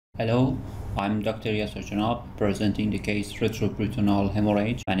Hello, I'm Dr. Yasser Janab, presenting the case Retroperitoneal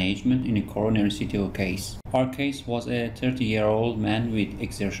hemorrhage management in a coronary CTO case. Our case was a 30-year-old man with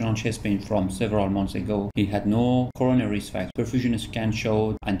exertional chest pain from several months ago. He had no coronary risk factor. Perfusion scan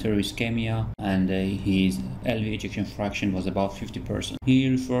showed anterior ischemia and his LV ejection fraction was about 50%. He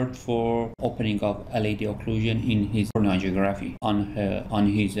referred for opening of LAD occlusion in his coronary angiography. On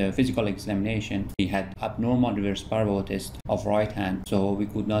his physical examination, he had abnormal reverse parvo test of right hand, so we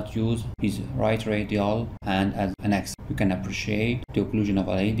could not use his right radial hand as an axis. You can appreciate the occlusion of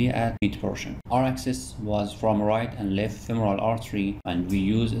LAD at mid portion. Our access was from right and left femoral artery, and we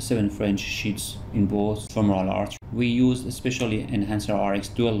used 7 French sheets in both femoral arteries. We used especially Enhancer RX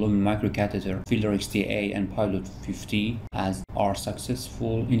dual lumen microcatheter, Fielder XTA and Pilot 50 as our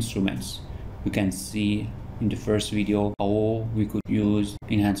successful instruments. You can see in the first video how we could use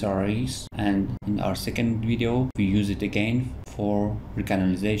Enhancer RX, and in our second video we use it again for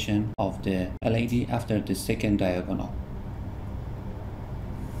recanalization of the LAD after the second diagonal.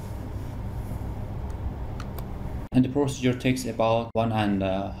 And the procedure takes about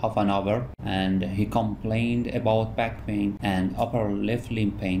 1.5 hours, and he complained about back pain and upper left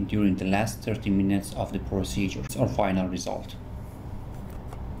limb pain during the last 30 minutes of the procedure. It's our final result.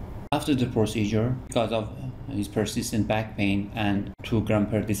 After the procedure, because of his persistent back pain and 2 grams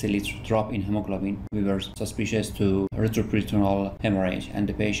per deciliter drop in hemoglobin, we were suspicious to retroperitoneal hemorrhage, and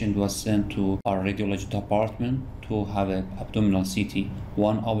the patient was sent to our radiology department to have an abdominal CT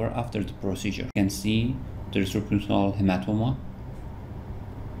 1 hour after the procedure. You can see the retroperitoneal hematoma,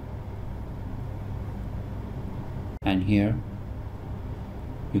 and here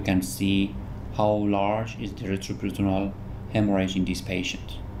you can see how large is the retroperitoneal hemorrhage in this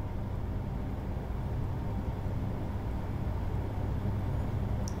patient.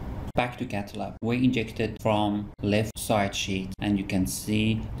 Back to cath lab. We injected from left side sheet, and you can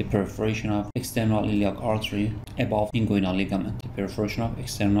see the perforation of external iliac artery above inguinal ligament, the perforation of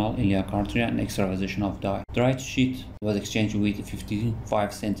external iliac artery and extravasation of dye. The right sheet was exchanged with a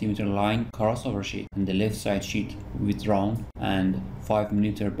 55 cm line crossover sheet, and the left side sheet withdrawn, and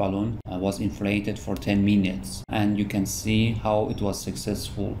 5mm balloon was inflated for 10 minutes, and you can see how it was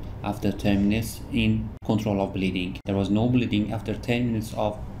successful after 10 minutes in control of bleeding. There was no bleeding after 10 minutes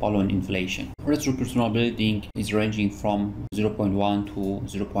of balloon inflation. Retroperitoneal bleeding is ranging from 0.1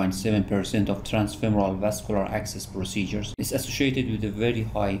 to 0.7% of transfemoral vascular access procedures. It's associated with a very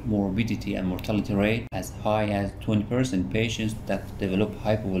high morbidity and mortality rate, as high as 20% patients that develop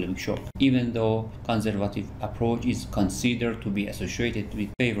hypovolemic shock. Even though conservative approach is considered to be associated with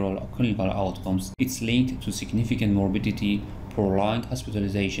favorable clinical outcomes, it's linked to significant morbidity, prolonged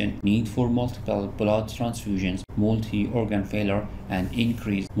hospitalization, need for multiple blood transfusions, multi-organ failure, and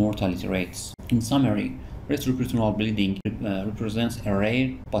increased mortality rates. In summary, retroperitoneal bleeding represents a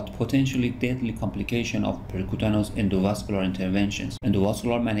rare but potentially deadly complication of percutaneous endovascular interventions.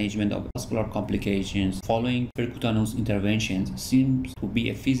 Endovascular management of vascular complications following percutaneous interventions seems to be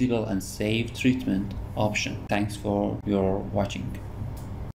a feasible and safe treatment option. Thanks for your watching.